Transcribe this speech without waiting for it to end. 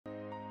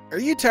Are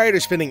you tired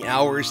of spending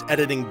hours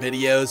editing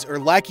videos or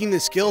lacking the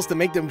skills to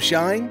make them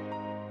shine?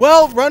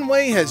 Well,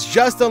 Runway has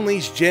just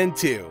unleashed Gen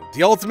 2,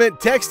 the ultimate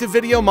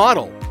text-to-video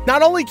model.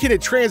 Not only can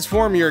it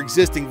transform your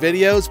existing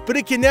videos, but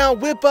it can now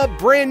whip up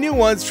brand new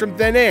ones from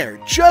thin air,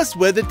 just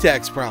with a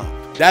text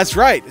prompt. That's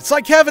right, it's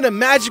like having a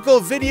magical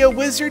video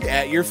wizard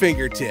at your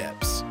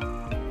fingertips.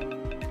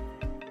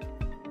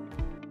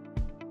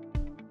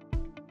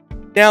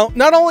 Now,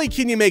 not only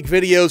can you make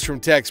videos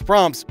from text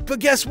prompts, but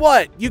guess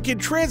what? You can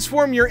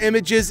transform your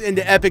images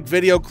into epic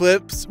video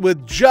clips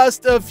with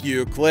just a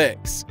few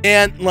clicks.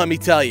 And let me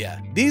tell you,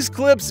 these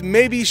clips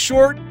may be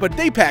short, but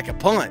they pack a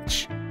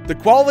punch. The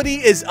quality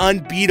is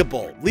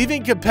unbeatable,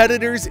 leaving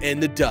competitors in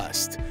the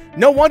dust.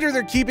 No wonder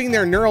they're keeping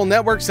their neural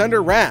networks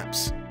under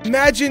wraps.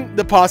 Imagine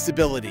the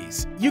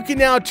possibilities. You can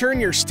now turn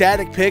your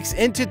static pics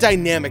into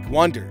dynamic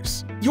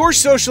wonders. Your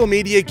social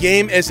media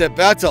game is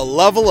about to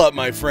level up,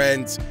 my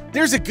friends.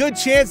 There's a good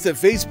chance that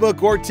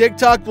Facebook or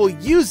TikTok will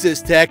use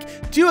this tech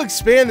to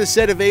expand the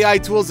set of AI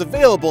tools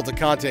available to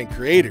content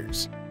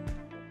creators.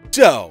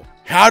 So,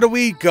 how do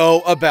we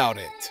go about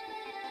it?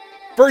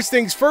 First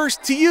things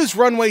first, to use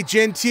Runway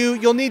Gen 2,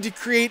 you'll need to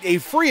create a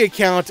free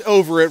account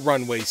over at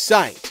Runway's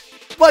site.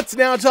 Let's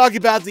now talk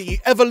about the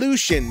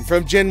evolution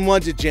from Gen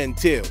 1 to Gen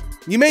 2.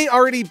 You may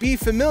already be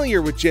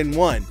familiar with Gen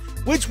 1,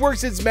 which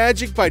works its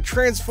magic by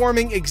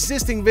transforming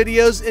existing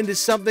videos into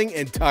something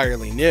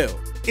entirely new.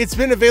 It's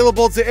been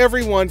available to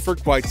everyone for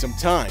quite some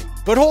time,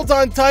 but hold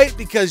on tight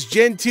because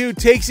Gen 2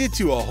 takes it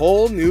to a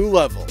whole new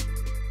level.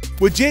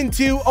 With Gen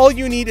 2, all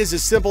you need is a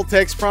simple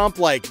text prompt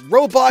like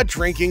 "robot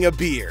drinking a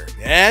beer,"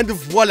 and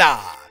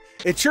voila!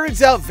 It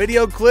churns out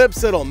video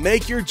clips that'll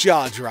make your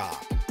jaw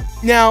drop.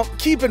 Now,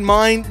 keep in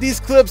mind,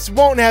 these clips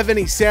won't have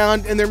any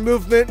sound and their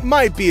movement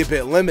might be a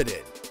bit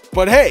limited.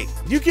 But hey,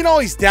 you can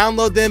always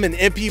download them in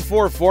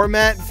MP4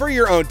 format for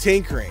your own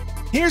tinkering.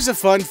 Here's a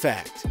fun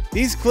fact.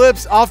 These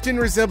clips often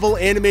resemble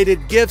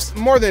animated GIFs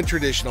more than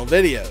traditional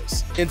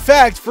videos. In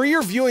fact, for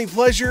your viewing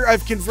pleasure,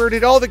 I've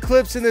converted all the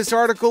clips in this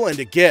article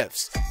into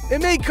GIFs.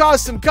 It may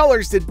cause some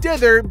colors to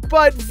dither,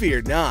 but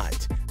fear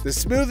not. The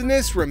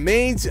smoothness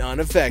remains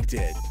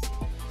unaffected.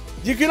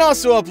 You can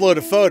also upload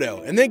a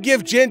photo and then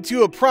give Gen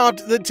 2 a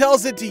prompt that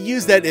tells it to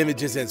use that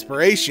image as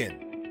inspiration.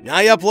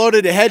 I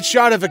uploaded a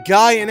headshot of a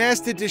guy and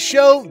asked it to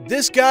show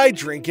this guy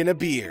drinking a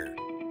beer.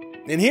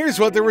 And here's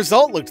what the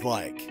result looked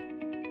like.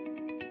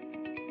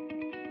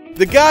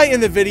 The guy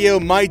in the video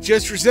might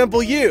just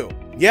resemble you.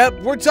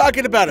 Yep, we're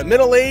talking about a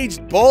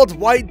middle-aged, bald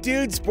white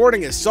dude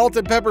sporting a salt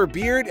and pepper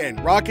beard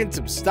and rocking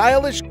some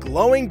stylish,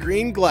 glowing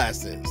green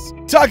glasses.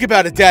 Talk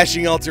about a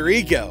dashing alter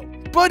ego.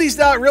 But he's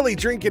not really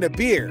drinking a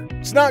beer.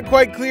 It's not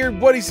quite clear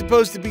what he's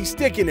supposed to be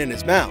sticking in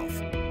his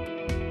mouth.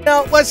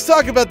 Now, let's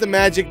talk about the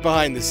magic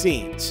behind the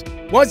scenes.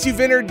 Once you've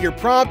entered your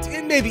prompt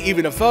and maybe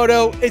even a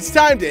photo, it's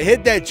time to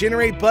hit that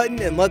generate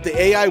button and let the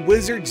AI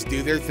wizards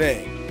do their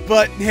thing.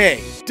 But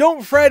hey,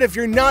 don't fret if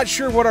you're not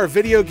sure what our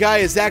video guy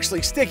is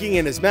actually sticking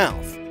in his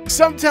mouth.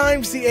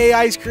 Sometimes the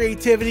AI's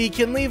creativity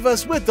can leave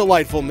us with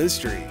delightful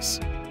mysteries.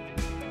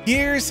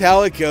 Here's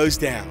how it goes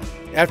down.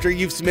 After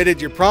you've submitted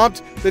your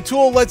prompt, the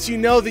tool lets you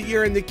know that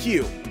you're in the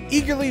queue,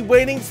 eagerly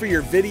waiting for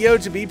your video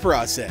to be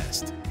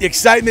processed. The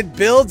excitement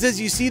builds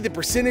as you see the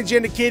percentage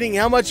indicating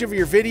how much of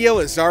your video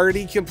is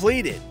already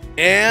completed.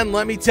 And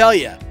let me tell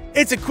you,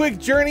 it's a quick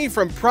journey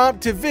from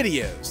prompt to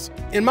videos.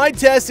 In my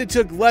test, it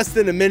took less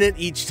than a minute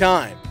each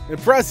time.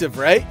 Impressive,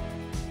 right?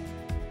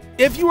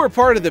 If you were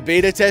part of the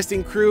beta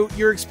testing crew,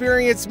 your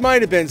experience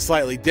might have been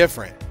slightly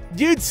different.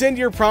 You'd send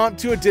your prompt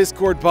to a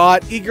Discord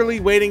bot, eagerly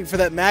waiting for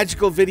that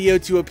magical video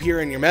to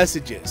appear in your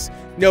messages.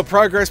 No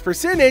progress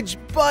percentage,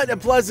 but a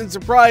pleasant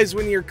surprise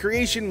when your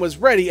creation was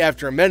ready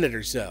after a minute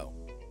or so.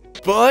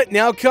 But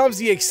now comes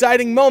the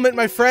exciting moment,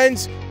 my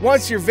friends.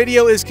 Once your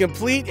video is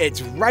complete,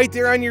 it's right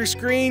there on your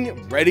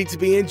screen, ready to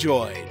be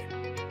enjoyed.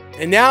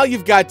 And now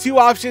you've got two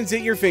options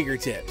at your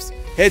fingertips.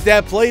 Hit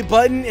that play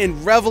button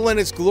and revel in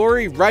its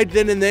glory right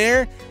then and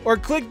there, or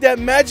click that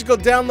magical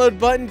download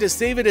button to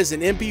save it as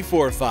an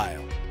MP4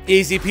 file.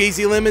 Easy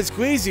peasy lemon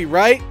squeezy,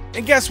 right?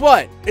 And guess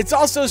what? It's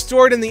also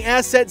stored in the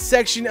assets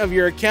section of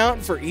your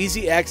account for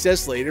easy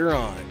access later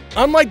on.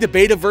 Unlike the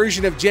beta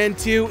version of Gen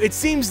 2, it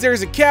seems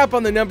there's a cap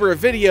on the number of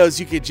videos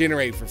you could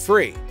generate for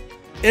free.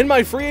 In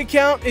my free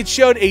account, it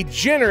showed a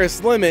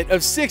generous limit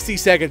of 60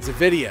 seconds of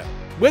video.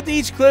 With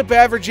each clip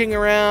averaging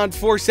around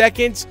 4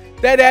 seconds,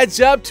 that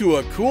adds up to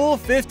a cool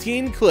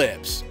 15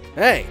 clips.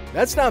 Hey,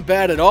 that's not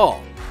bad at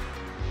all.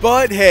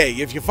 But hey,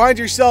 if you find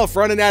yourself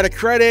running out of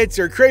credits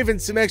or craving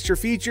some extra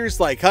features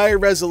like higher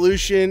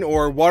resolution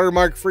or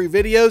watermark-free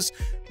videos,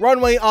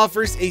 Runway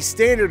offers a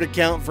standard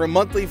account for a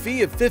monthly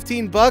fee of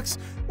 $15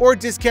 or a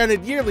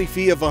discounted yearly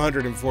fee of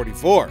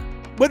 $144.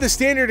 With a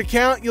standard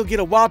account, you'll get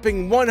a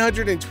whopping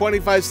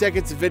 125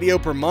 seconds of video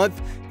per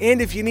month,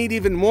 and if you need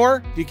even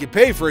more, you can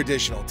pay for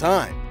additional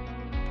time.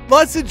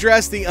 Let's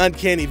address the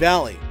uncanny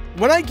valley.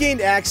 When I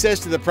gained access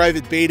to the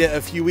private beta a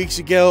few weeks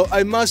ago,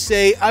 I must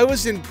say I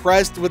was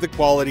impressed with the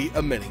quality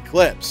of many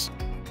clips.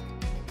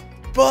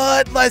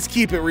 But let's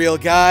keep it real,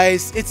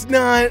 guys, it's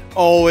not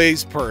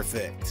always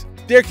perfect.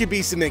 There could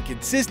be some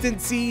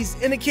inconsistencies,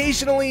 and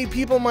occasionally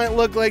people might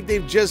look like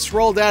they've just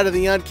rolled out of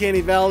the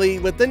uncanny valley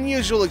with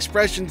unusual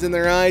expressions in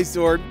their eyes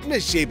or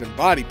misshapen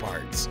body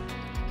parts.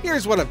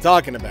 Here's what I'm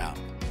talking about.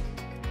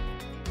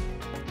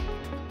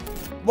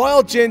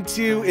 While Gen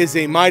 2 is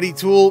a mighty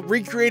tool,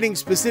 recreating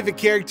specific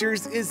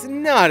characters is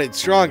not its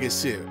strongest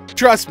suit.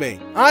 Trust me,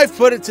 I've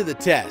put it to the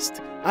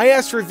test. I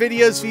asked for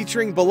videos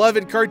featuring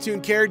beloved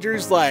cartoon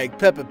characters like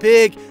Peppa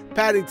Pig,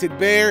 Paddington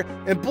Bear,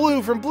 and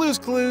Blue from Blue's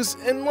Clues,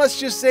 and let's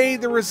just say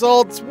the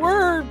results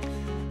were,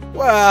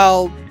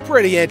 well,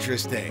 pretty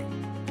interesting.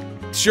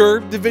 Sure,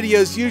 the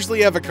videos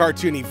usually have a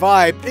cartoony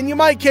vibe, and you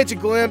might catch a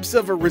glimpse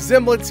of a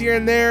resemblance here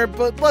and there,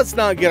 but let's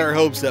not get our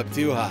hopes up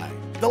too high.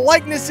 The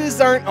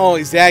likenesses aren't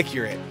always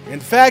accurate.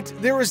 In fact,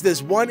 there was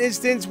this one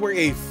instance where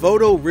a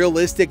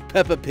photorealistic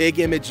Peppa Pig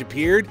image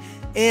appeared,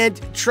 and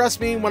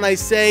trust me when I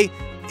say,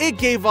 it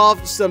gave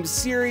off some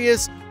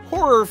serious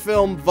horror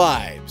film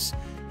vibes.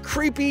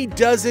 Creepy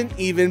doesn't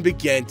even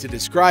begin to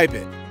describe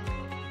it.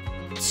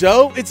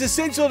 So, it's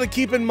essential to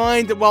keep in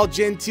mind that while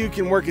Gen 2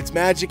 can work its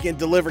magic and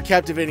deliver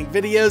captivating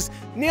videos,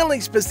 nailing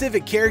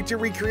specific character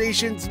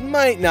recreations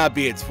might not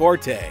be its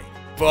forte.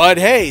 But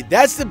hey,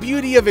 that's the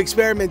beauty of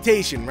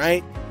experimentation,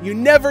 right? You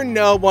never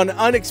know what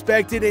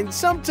unexpected and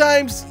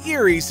sometimes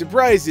eerie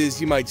surprises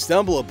you might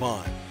stumble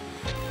upon.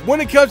 When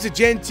it comes to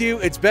Gen 2,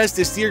 it's best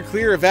to steer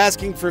clear of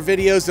asking for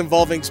videos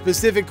involving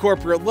specific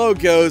corporate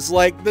logos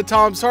like the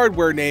Tom's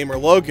Hardware name or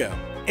logo.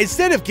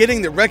 Instead of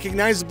getting the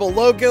recognizable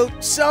logo,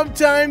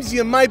 sometimes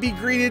you might be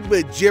greeted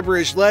with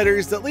gibberish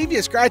letters that leave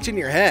you scratching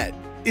your head.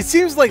 It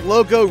seems like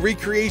logo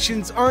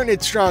recreations aren't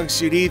its strong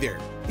suit either.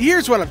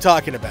 Here's what I'm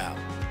talking about.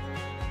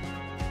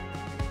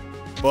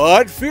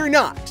 But fear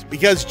not,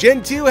 because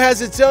Gen 2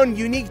 has its own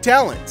unique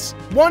talents.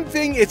 One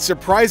thing it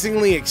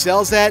surprisingly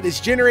excels at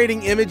is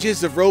generating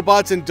images of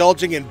robots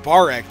indulging in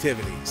bar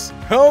activities.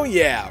 Oh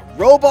yeah,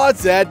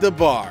 robots at the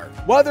bar.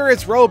 Whether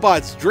it's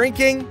robots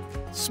drinking,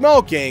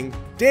 smoking,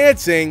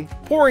 dancing,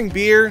 pouring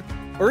beer,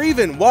 or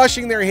even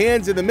washing their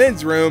hands in the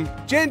men's room,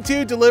 Gen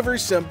 2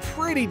 delivers some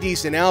pretty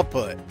decent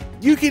output.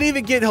 You can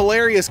even get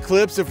hilarious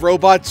clips of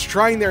robots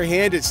trying their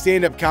hand at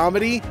stand-up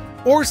comedy,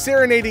 or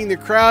serenading the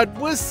crowd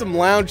with some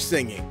lounge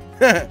singing.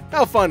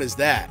 How fun is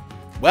that?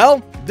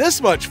 Well,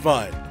 this much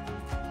fun.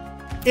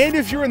 And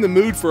if you're in the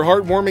mood for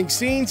heartwarming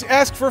scenes,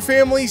 ask for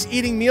families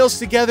eating meals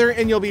together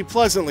and you'll be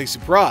pleasantly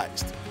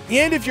surprised.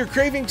 And if you're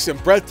craving some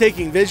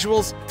breathtaking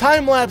visuals,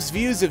 time-lapse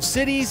views of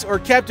cities or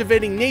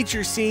captivating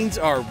nature scenes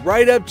are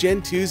right up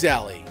Gen 2's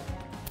alley.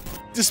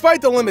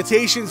 Despite the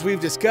limitations we've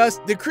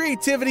discussed, the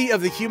creativity of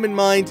the human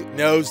mind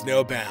knows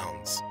no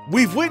bounds.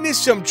 We've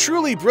witnessed some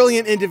truly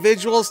brilliant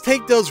individuals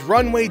take those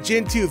runway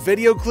Gen 2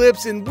 video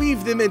clips and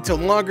weave them into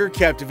longer,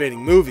 captivating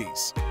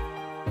movies.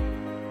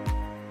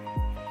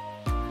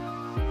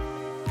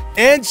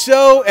 And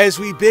so, as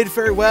we bid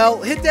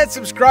farewell, hit that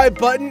subscribe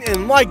button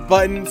and like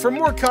button for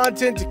more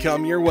content to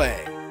come your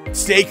way.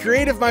 Stay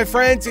creative, my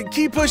friends, and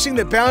keep pushing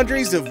the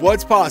boundaries of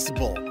what's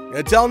possible.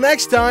 Until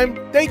next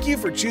time, thank you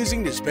for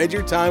choosing to spend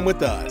your time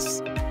with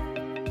us.